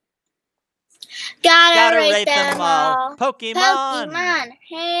Gotta rate rate them all. Pokemon!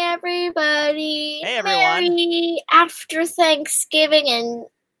 Hey, everybody. Hey, everyone. Merry after Thanksgiving and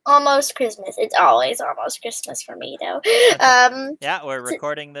almost Christmas. It's always almost Christmas for me, though. Yeah, we're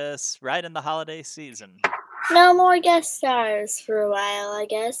recording this right in the holiday season. No more guest stars for a while, I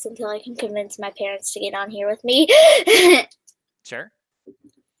guess, until I can convince my parents to get on here with me. Sure.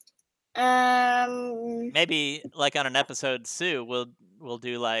 Maybe like on an episode, Sue, we'll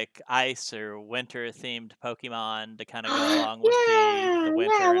do like ice or winter themed Pokemon to kind of go along with the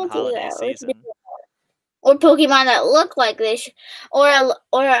winter and holiday season. Or Pokemon that look like this, or a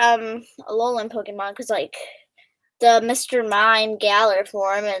Alolan Pokemon, because like the Mr. Mime Galar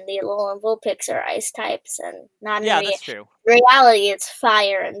form and the Alolan Vulpix are ice types, and not that's true. Reality, it's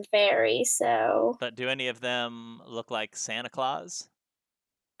fire and fairy. So, but do any of them look like Santa Claus?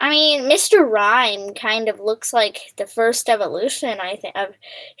 I mean, Mr. Rime kind of looks like the first evolution, of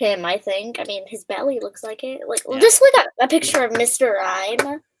him, I think. I mean, his belly looks like it. Just look at a picture of Mr.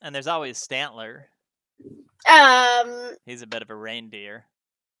 Rime. And there's always Stantler. He's a bit of a reindeer.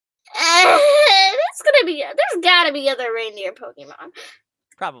 There's gotta be other reindeer Pokemon.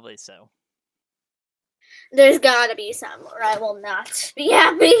 Probably so. There's gotta be some, or I will not be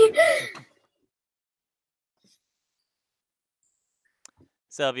happy.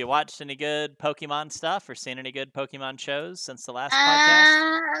 So have you watched any good Pokemon stuff or seen any good Pokemon shows since the last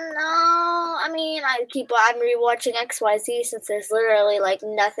podcast? No. I mean, I'm rewatching XYZ since there's literally like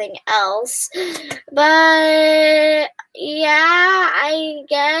nothing else. But yeah, I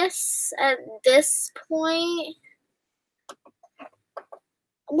guess at this point.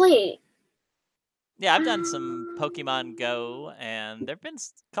 Wait. Yeah, I've done some Pokemon Go, and there've been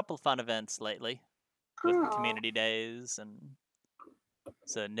a couple fun events lately with community days and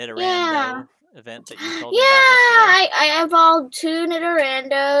it's a Nidorando event that you told me about yesterday. I evolved 2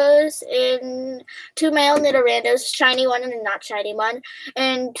 Nidorandos in 2 male Nidorandos, shiny one and a not shiny one,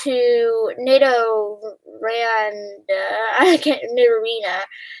 and 2 Nidorina. I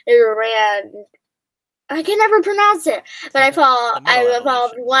can never pronounce it, but I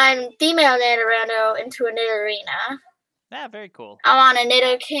evolved 1 female Nidorando into a Nidorina. Yeah, very cool. I want a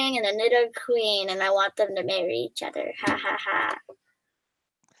Nidoking and a Nidoqueen, and I want them to marry each other. Ha ha ha.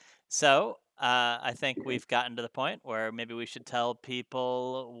 So, I think we've gotten to the point where maybe we should tell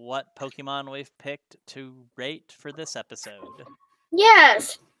people what Pokemon we've picked to rate for this episode.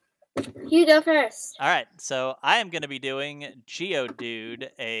 Yes. You go first. All right, so I am going to be doing Geodude,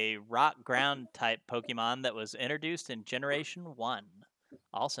 a rock ground type Pokemon that was introduced in Generation 1,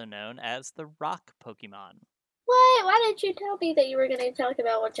 also known as the Rock Pokemon. What? Why didn't you tell me that you were going to talk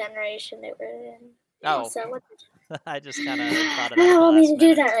about what generation they were in? Oh, so I just kind of thought of that. I want me to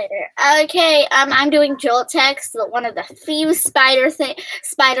do that later. Okay, I'm doing Joltex, one of the few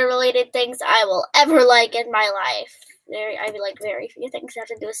spider-related things I will ever like in my life. I like very few things that have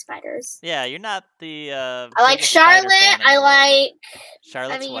to do with spiders. Yeah, you're not the. I like Charlotte. I like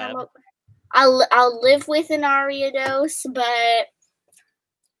Charlotte's Web. I'll live with an Ariados, but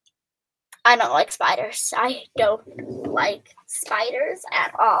I don't like spiders. I don't like spiders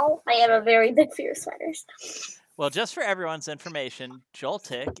at all. I have a very big fear of spiders. Well, just for everyone's information,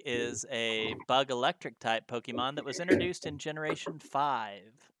 Joltik is a bug electric type Pokemon that was introduced in Generation 5.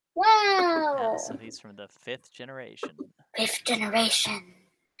 Wow. So he's from the 5th generation. 5th generation.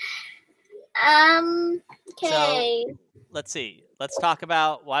 Okay. So, let's see. Let's talk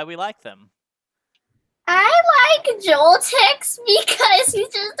about why we like them. I like Joltex because he's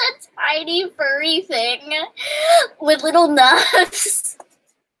just a tiny furry thing with little nubs.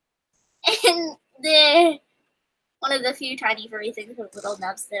 And one of the few tiny furry things with little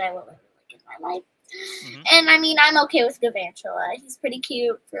nubs that I will ever like in my life. Mm-hmm. And I mean, I'm okay with Galvantula. He's pretty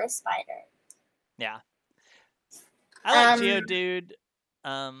cute for a spider. Yeah. I like Geodude.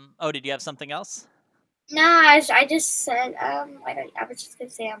 Did you have something else? No, I just said, I was just going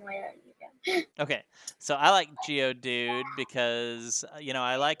to say I'm later. Okay, so I like Geodude because,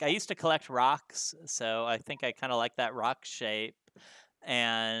 I used to collect rocks, so I think I kind of like that rock shape.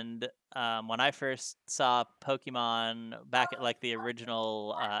 And when I first saw Pokemon back at like the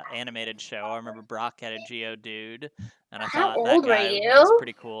original animated show, I remember Brock had a Geodude, and I thought that guy was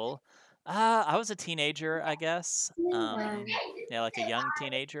pretty cool. I was a teenager, I guess. Like a young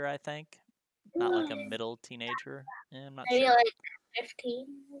teenager, I think. Not like a middle teenager. I'm not maybe sure. Like 15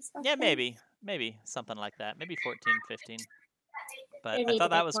 or something? Yeah, maybe something like that. Maybe 14, 15. But I thought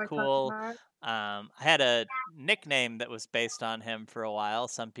that was cool. I had a nickname that was based on him for a while.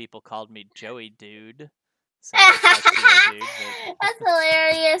 Some people called me Joey Dude. So Dude, That's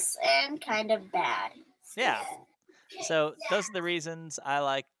hilarious and kind of bad. Yeah. So those are the reasons I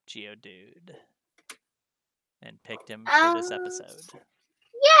like Geodude. and picked him for this episode.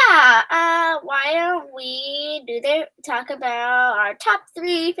 Yeah, why don't we talk about our top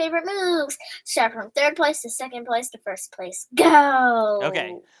 3 favorite moves? Start from 3rd place to 2nd place to 1st place. Go!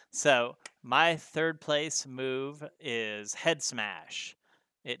 Okay, so my 3rd place move is Head Smash.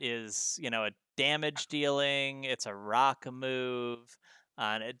 It is, a damage dealing, it's a rock move,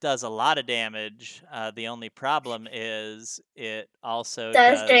 and it does a lot of damage. The only problem is it also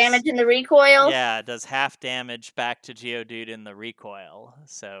does damage in the recoil. Yeah, it does half damage back to Geodude in the recoil.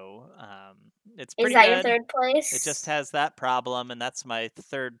 So it's pretty good. Is that your 3rd place? It just has that problem, and that's my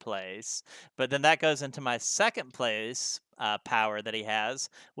 3rd place. But then that goes into my 2nd place power that he has,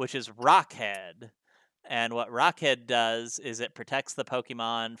 which is Rockhead. And what Rockhead does is it protects the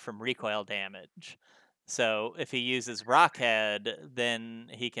Pokemon from recoil damage. So if he uses Rockhead, then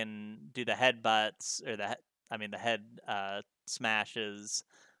he can do the headbutts or the head smashes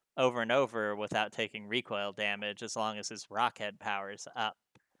over and over without taking recoil damage as long as his Rockhead power's up.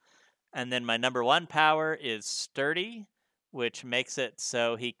 And then my number 1 power is Sturdy, which makes it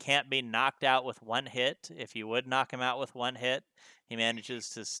so he can't be knocked out with 1 hit. If you would knock him out with 1 hit, he manages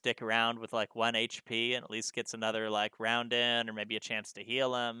to stick around with 1 HP and at least gets another round in or maybe a chance to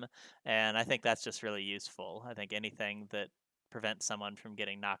heal him. And I think that's just really useful. I think anything that prevents someone from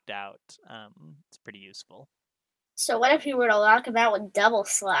getting knocked out, it's pretty useful. So what if you were to lock him out with Double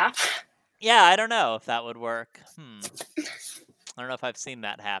Slap? Yeah, I don't know if that would work. I don't know if I've seen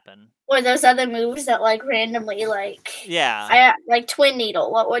that happen. Or those other moves that randomly Yeah. Twin Needle.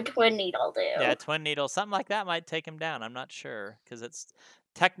 What would Twin Needle do? Yeah, Twin Needle, something like that might take him down. I'm not sure because it's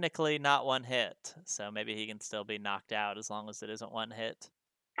technically not 1 hit, so maybe he can still be knocked out as long as it isn't 1 hit.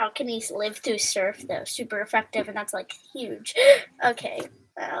 How can he live through Surf though? Super effective, and that's huge. Okay.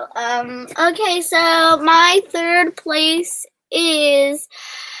 Well, okay, so my 3rd place is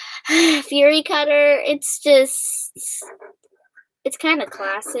Fury Cutter. It's kind of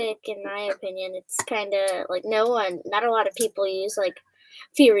classic in my opinion. It's kind of not a lot of people use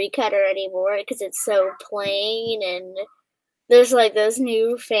Fury Cutter anymore because it's so plain, and there's those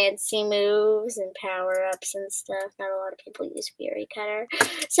new fancy moves and power-ups and stuff. Not a lot of people use Fury Cutter.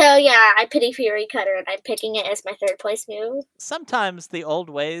 So yeah, I pity Fury Cutter, and I'm picking it as my 3rd place move. Sometimes the old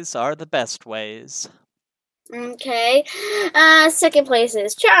ways are the best ways. Okay. 2nd place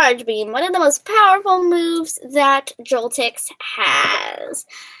is Charge Beam, one of the most powerful moves that Joltix has.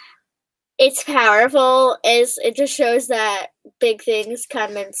 It's powerful. It just shows that big things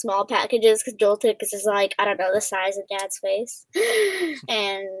come in small packages because Joltix is the size of Dad's face.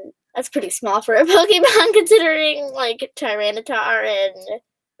 And that's pretty small for a Pokemon considering Tyranitar and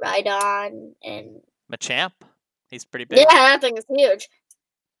Rhydon and Machamp. He's pretty big. Yeah, that thing is huge.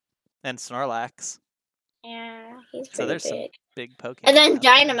 And Snorlax. Yeah, he's pretty so there's big. Some big Pokemon. And then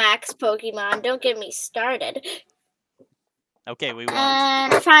Dynamax Pokemon. Don't get me started. Okay, we won't.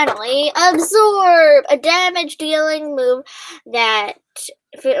 And finally, Absorb, a damage-dealing move that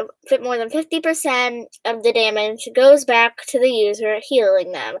fit more than 50% of the damage goes back to the user,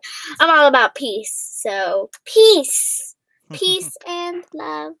 healing them. I'm all about peace, so peace, peace and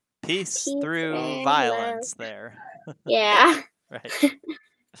love. Peace through violence love. There. Yeah. Right.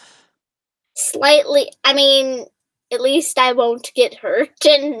 Slightly, at least I won't get hurt,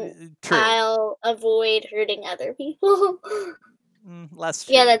 and True. I'll avoid hurting other people. Less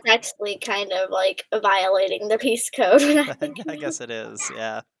true. Yeah, that's actually kind of violating the peace code. I guess it is,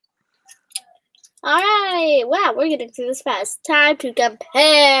 yeah. Alright, wow, we're getting through this fast. Time to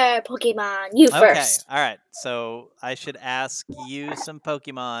compare Pokemon. You first. Okay, alright. So I should ask you some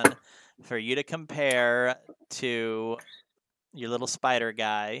Pokemon for you to compare to your little spider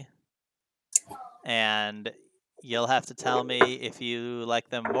guy. And you'll have to tell me if you like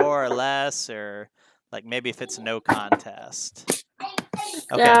them more or less, or maybe if it's no contest.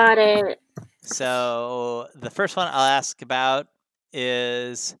 Okay. Got it. So the first one I'll ask about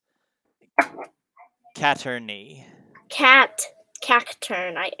is Cacturne.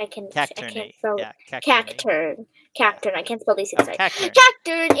 Cacturne. I can't spell Cacturne. Cacturne. I can't spell these things right.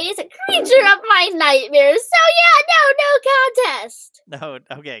 Cacturne is a creature of my nightmares. So yeah, no contest. No,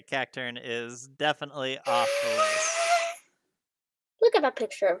 okay. Cacturne is definitely off the list. Look at that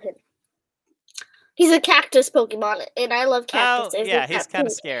picture of him. He's a cactus Pokemon, and I love cactuses. Oh, yeah, he's kind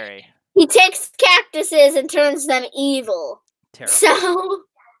of scary. He takes cactuses and turns them evil. Terrible. So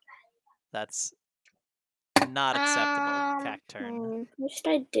that's not acceptable, Cacturne. What should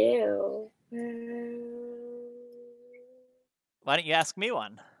I do? Why don't you ask me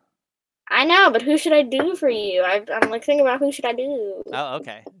one? I know, but who should I do for you? I'm thinking about who should I do. Oh,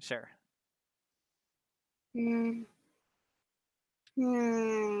 okay, sure.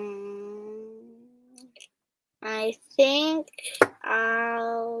 I think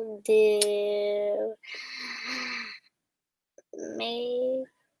I'll do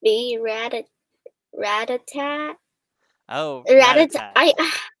maybe Ratatat. Oh, Ratatat. Ratatat.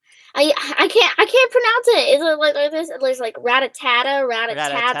 I can't pronounce it. Is it like this? There's like Ratatata,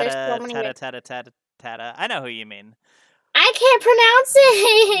 Ratatat. There's so Ratatata, many. tata. I know who you mean. I can't pronounce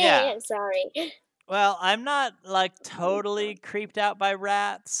it. Yeah. I'm sorry. Well, I'm not like totally creeped out by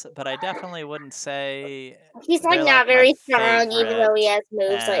rats, but I definitely wouldn't say He's like they're not like my very strong, even though he favorite. has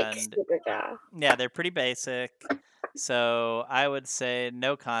moves like And Super Jaw. yeah, they're pretty basic. So I would say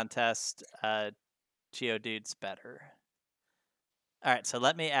no contest. Geodude's better. All right, so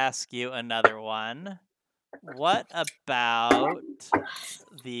let me ask you another one. What about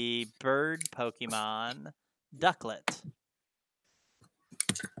the bird Pokemon Ducklet?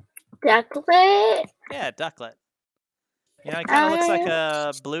 Ducklet. Yeah, Ducklet. You know, he kind of looks like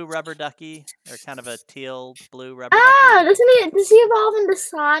a blue rubber ducky, or kind of a teal blue rubber ducky. Does he evolve into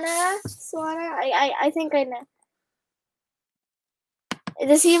Swanna? I think I know.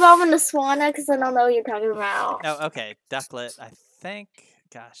 Does he evolve into Swanna? Because I don't know what you're talking about. Oh, okay, Ducklet. I think.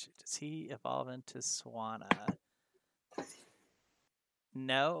 Gosh, does he evolve into Swanna?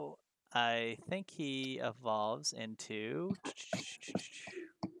 No, I think he evolves into.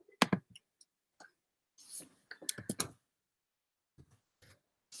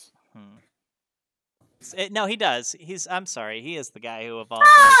 No, he does. I'm sorry. He is the guy who evolves.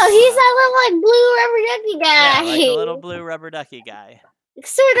 Oh, he's that little like blue rubber ducky guy. Yeah, like a little blue rubber ducky guy.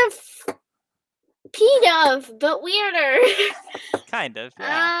 Sort of P-Dove, but weirder. Kind of. Yeah.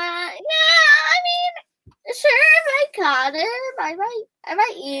 I mean, sure, if I caught him, I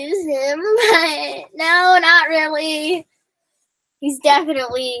might use him, but no, not really. He's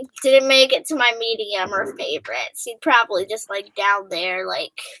definitely didn't make it to my medium or favorites. He'd probably just like down there,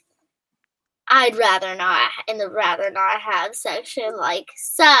 like I'd rather not in the rather not have section. Like,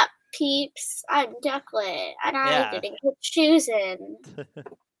 sup, peeps? I'm Ducklet, and I didn't get chosen.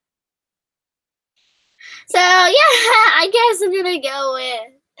 So yeah, I guess I'm gonna go with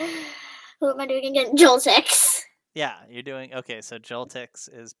who am I doing again? Joltex. Yeah, you're doing okay. So Joltex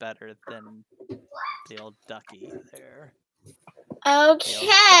is better than the old ducky there.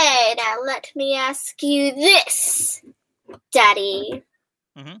 Okay, now let me ask you this, Daddy.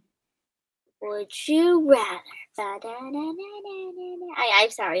 Mm-hmm. Would you rather? I'm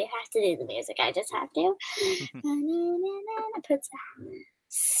sorry, you have to do the music. I just have to.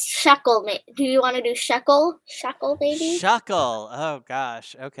 Shuckle. Do you want to do Shuckle? Shuckle, baby? Shuckle. Oh,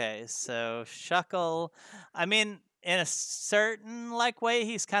 gosh. Okay, so Shuckle, I mean, in a certain like way,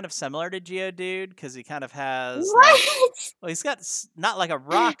 he's kind of similar to Geodude because he kind of has well, he's got not like a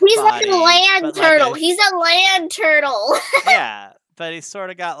rock He's body, like a land turtle. He's a land turtle. Yeah, but he's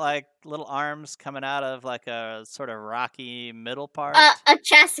sort of got like little arms coming out of like a sort of rocky middle part. A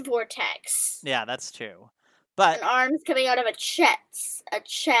chest vortex. Yeah, that's true. But and arms coming out of a chest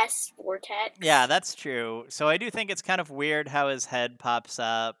vortex. Yeah, that's true. So I do think it's kind of weird how his head pops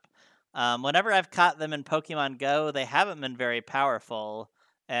up. Whenever I've caught them in Pokemon Go, they haven't been very powerful.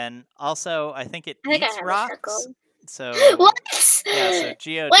 And also, I think it eats rocks. So what? Yeah, so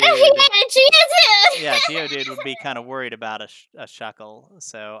Geodude. What if he had a Geodude? Yeah, Geodude would be kind of worried about a Shuckle.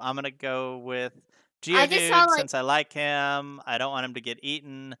 So I'm gonna go with Geodude since I like him. I don't want him to get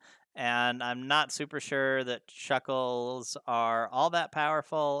eaten. And I'm not super sure that Shuckles are all that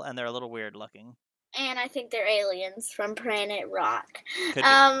powerful, and they're a little weird looking. And I think they're aliens from Planet Rock.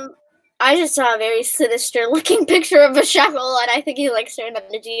 I just saw a very sinister looking picture of a Shuckle, and I think he like staring at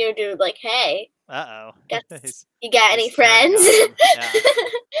the Geodude like, "Hey, you got any friends?"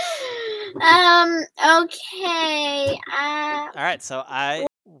 Okay. All right. So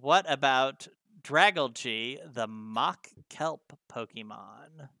what about Dragalge, the mock kelp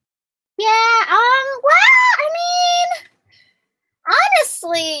Pokemon? Yeah, well, I mean,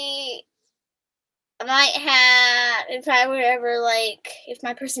 honestly, I might have, if I were ever, like, if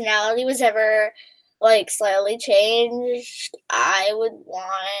my personality was ever, like, slightly changed, I would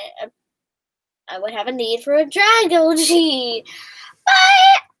have a need for a Dragalge,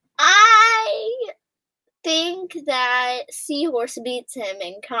 but I think that Seahorse beats him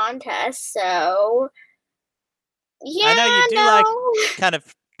in contest, so, yeah, I know you do like kind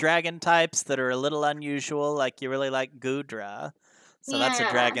of dragon types that are a little unusual, like you really like Goodra. So that's a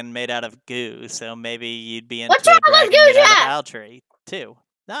dragon made out of goo, so maybe you'd be into a dragon made out of Altree, too.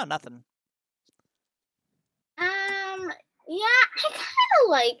 No, nothing. Yeah, I kind of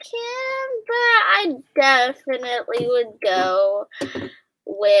like him, but I definitely would go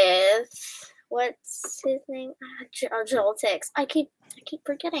with, what's his name? Joltex. I keep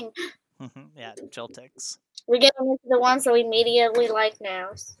forgetting. Yeah, Joltix. We're getting into the ones that we immediately like now.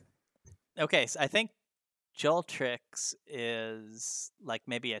 Okay, so I think Joltrix is like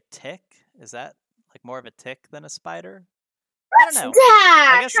maybe a tick. Is that like more of a tick than a spider? I don't What's know.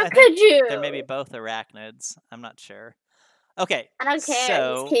 that? I guess How I think could you? they're maybe both arachnids. I'm not sure. Okay, I don't care. He's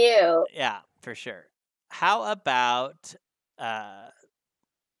so cute. yeah, for sure. How about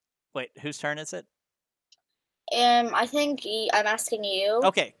wait, whose turn is it? I think I'm asking you.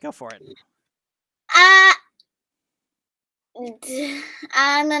 Okay, go for it.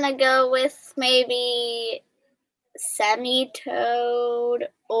 I'm gonna go with maybe Semi-Toad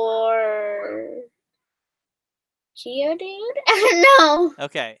or Geodude? I don't know.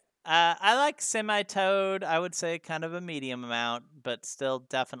 Okay. I like Semi-Toad. I would say kind of a medium amount, but still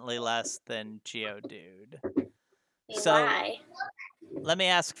definitely less than Geodude. So Why? let me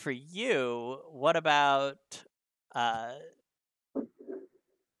ask for you, what about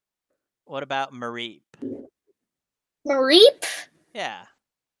Mareep? Mareep? Yeah.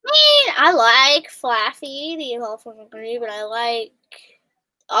 I mean, I like Flaffy, the evolved form of Mareep, and I like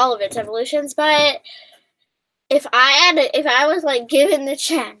all of its evolutions, but if I was like given the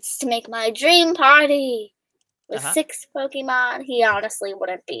chance to make my dream party with 6 Pokemon, he honestly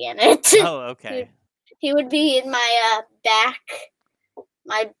wouldn't be in it. Oh, okay. He would be in my back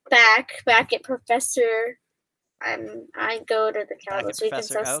at Professor. I go to the Kalamazoo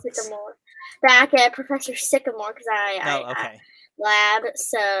Sycamore. Back at Professor Sycamore because I lab.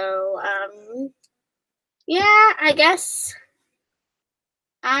 So yeah, I guess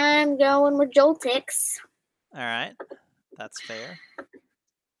I'm going with Joltix. All right, that's fair.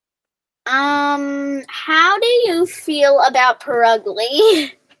 How do you feel about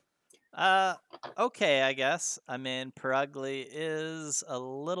Purugly? Okay, I guess. I mean, Purugly is a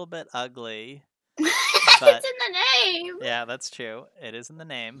little bit ugly. It's in the name. Yeah, that's true. It is in the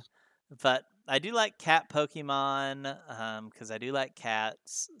name. But I do like cat Pokemon, because I do like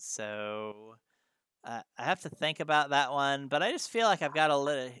cats. So I have to think about that one. But I just feel like I've got a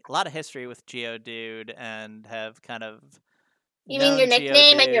lot of history with Geodude and have kind of. You mean your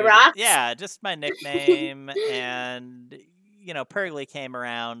nickname and your rocks? Yeah, just my nickname. And, Purugly came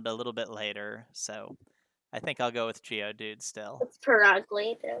around a little bit later. So I think I'll go with Geodude still. It's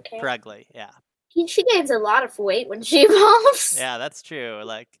Purugly, but okay. Purugly, yeah. She gains a lot of weight when she evolves. Yeah, that's true.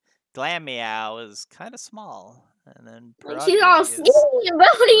 Like, Glameow is kind of small. And then Purugly she's all skinny and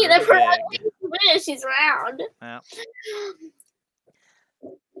bony, and then Purugly she's round. Yeah.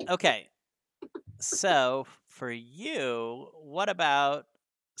 Okay. So, for you, what about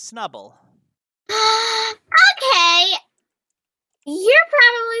Snubbull? Okay. You're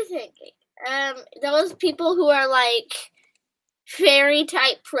probably thinking, those people who are like fairy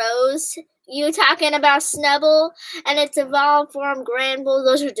type pros, you talking about Snubbull and its evolved form Granbull,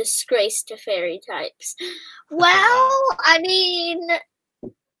 those are disgrace to fairy types. Well, I mean,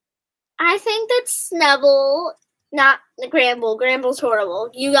 I think that Snubbull, not Granbull, Granbull's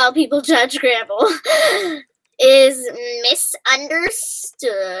horrible. You got people judge Granbull, is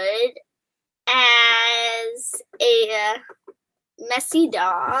misunderstood as a messy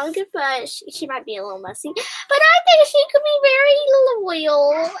dog, but she might be a little messy. But I think she could be very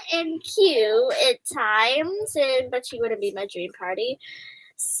loyal and cute at times, but she wouldn't be my dream party.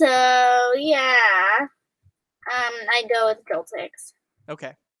 So yeah, I'd go with Joltix.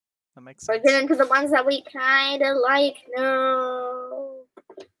 Okay, that makes sense. We're getting to the ones that we kind of like. No,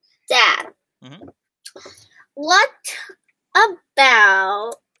 Dad. Mm-hmm. What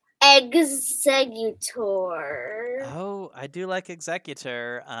about Exeggutor? Oh, I do like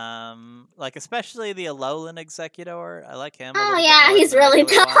Exeggutor. Like especially the Alolan Exeggutor. I like him. Oh yeah, he's really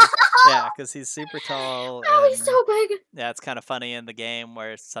tall. Yeah, because he's super tall. Oh, he's so big. Yeah, it's kind of funny in the game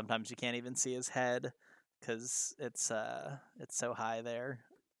where sometimes you can't even see his head because it's so high there.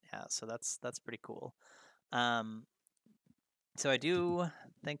 Yeah, so that's pretty cool. So I do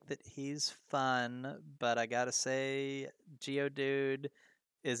think that he's fun, but I gotta say, Geodude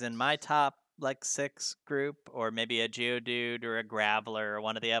is in my top 6 group, or maybe a Geodude or a Graveler or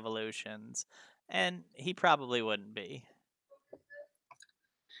one of the evolutions, and he probably wouldn't be.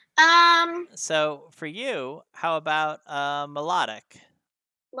 So for you, how about Melodic?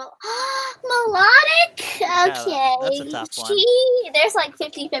 Well, Melodic? Okay. Yeah, that's a tough one. There's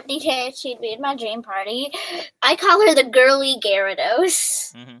 50-50 chance she'd be in my dream party. I call her the girly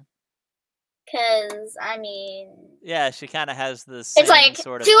Gyarados. Mm-hmm. Because, I mean... Yeah, she kind of has the same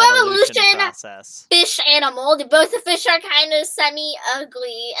sort of evolution process. Fish animal. Both the fish are kind of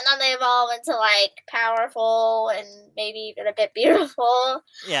semi-ugly, and then they evolve into, powerful and maybe even a bit beautiful.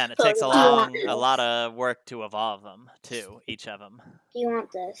 Yeah, and it takes a lot of work to evolve them, too, each of them. Do you want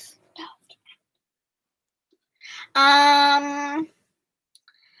this? No.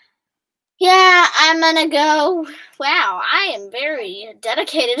 Yeah, I'm gonna go. Wow, I am very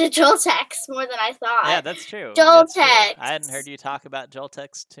dedicated to Joltex more than I thought. Yeah, that's true. That's true. Joltex. I hadn't heard you talk about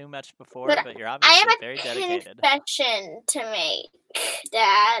Joltex too much before, But but you're I obviously have very a dedicated. confession to make,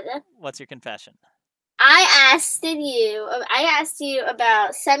 Dad. What's your confession? I asked you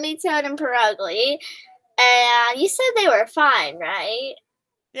about Semitoad and Perugly, and you said they were fine, right?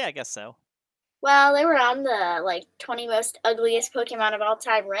 Yeah, I guess so. Well, they were on the 20 most ugliest Pokemon of all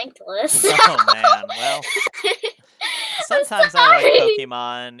time ranked list. Oh man, well, sometimes I like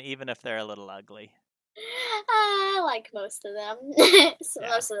Pokemon, even if they're a little ugly. I like most of them.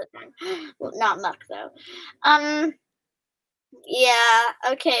 Most of the time. Well, not Muck though. Yeah.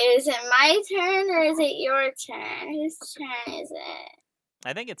 Okay. Is it my turn or is it your turn? Whose turn is it?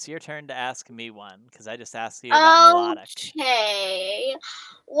 I think it's your turn to ask me one, because I just asked you about Melodic. Okay.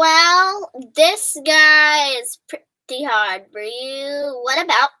 Well, this guy is pretty hard for you. What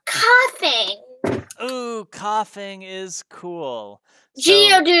about Coughing? Ooh, Coughing is cool.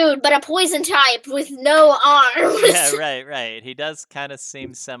 Geodude, but a poison type with no arms. Yeah, right. He does kind of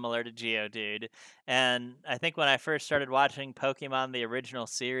seem similar to Geodude. And I think when I first started watching Pokemon, the original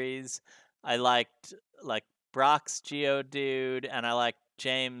series, I liked Brock's Geodude and I liked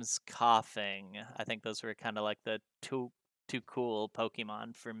James Coughing. I think those were kind of like the two cool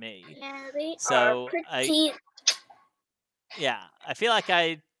Pokemon for me. Yeah, they are pretty. I feel like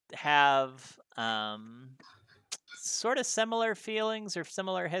I have sort of similar feelings or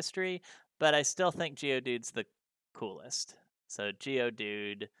similar history, but I still think Geodude's the coolest. So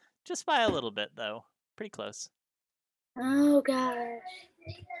Geodude, just by a little bit though, pretty close. Oh gosh.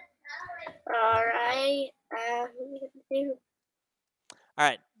 All right. All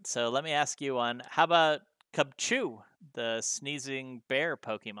right. So let me ask you one. How about Cubchoo, the sneezing bear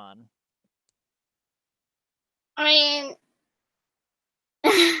Pokemon? I mean,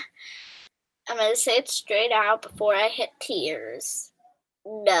 I'm gonna say it straight out before I hit tears.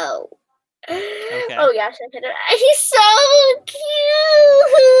 No. Okay. Oh gosh, I hit it. He's so cute,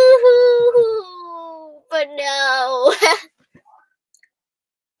 but no.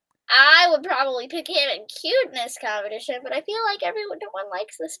 I would probably pick him in cuteness competition, but I feel like no one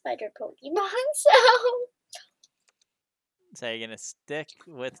likes the spider Pokemon, So you're gonna stick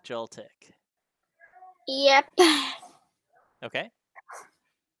with Joltik. Yep. Okay.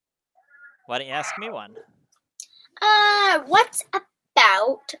 Why don't you ask me one? What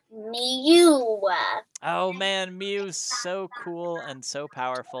about Mew? Oh man, Mew's so cool and so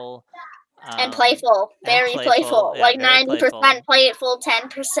powerful. And playful. Very playful. Yeah, like 90% playful,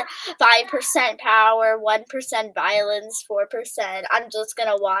 10%, 5% power, 1% violence, 4%. I'm just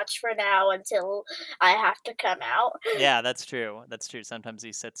gonna watch for now until I have to come out. Yeah, that's true. That's true. Sometimes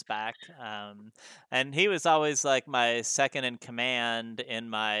he sits back. And he was always like my second in command in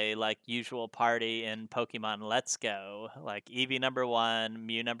my usual party in Pokemon Let's Go. Like Eevee number 1,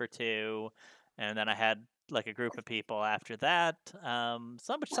 Mew number 2, and then I had a group of people after that.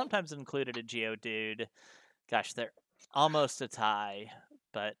 Sometimes included a Geodude. Gosh, they're almost a tie,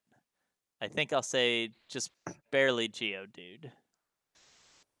 but I think I'll say just barely Geodude.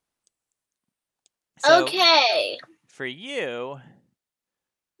 So, okay. For you,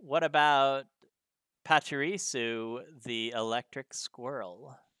 what about Pachirisu, the electric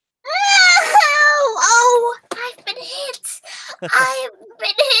squirrel? Oh, I've been hit. I've been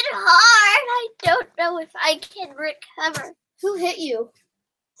hit hard. I don't know if I can recover. Who hit you?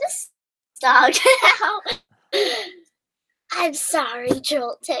 This dog. I'm sorry,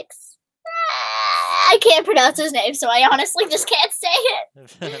 Joltix. I can't pronounce his name, so I honestly just can't say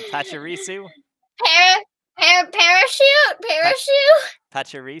it. Pachirisu? Parachute?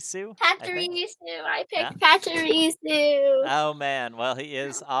 Pachirisu? I picked Pachirisu. Oh man, well he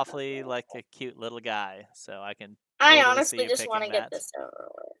is awfully a cute little guy, so I can. I honestly just want to get this over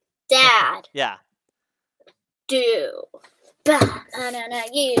with. Dad. Yeah. You.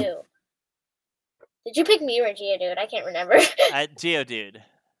 Did you pick me or Geodude? I can't remember. Geodude.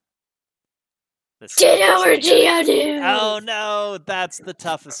 Ditto or Geodude? Oh no, that's the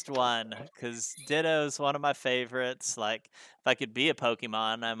toughest one, because Ditto's one of my favorites. If I could be a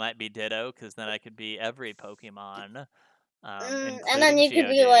Pokemon, I might be Ditto, because then I could be every Pokemon. And then you could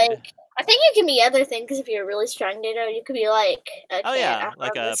be I think you can be other things, because if you're a really strong Ditto, you could be a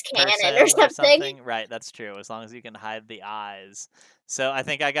cannon or something. Right, that's true, as long as you can hide the eyes. So I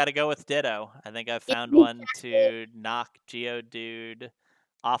think I got to go with Ditto. I think I've found one to knock Geodude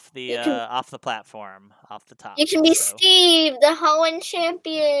off the platform, off the top. You can be Steve, the Hoenn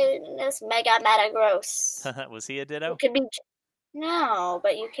champion. That's Mega Metagross. Was he a Ditto? Could be. No,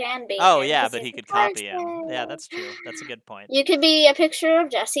 but you can be Oh him yeah, 'cause but he's he a could copy him. Yeah, person. that's true. That's a good point. You could be a picture of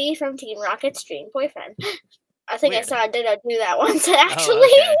Jesse from Team Rocket's dream boyfriend. I think I Weird. saw Ditto do that once, Oh,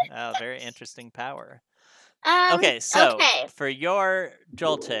 actually. okay. Very interesting power. Okay, so Okay. for your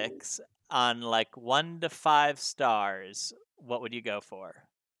Joltix on like 1 to 5 stars, what would you go for?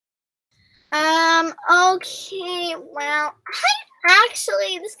 Okay, well,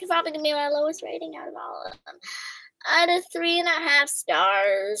 actually, this could probably be my lowest rating out of all of them. Out of 3.5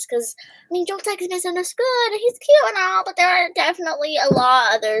 stars, because, I mean, Joltex is misunderstood, he's cute and all, but there are definitely a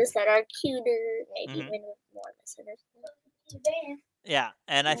lot others that are cuter, maybe Mhm. even more misunderstood. Yeah,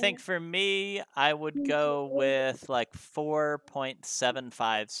 and I think for me, I would go with like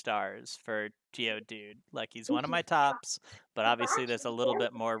 4.75 stars for Geodude. Like he's one of my tops, but obviously there's a little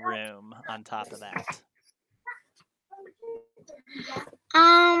bit more room on top of that.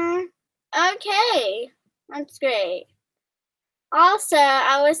 Okay, that's great. Also,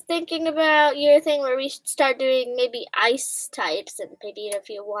 I was thinking about your thing where we should start doing maybe ice types and maybe a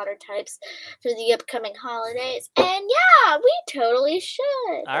few water types for the upcoming holidays. And yeah, we totally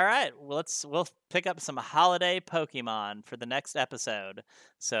should. All right, well, we'll pick up some holiday Pokemon for the next episode.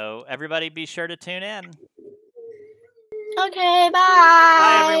 So everybody be sure to tune in. Okay, Bye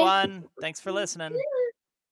bye. everyone. Thanks for listening.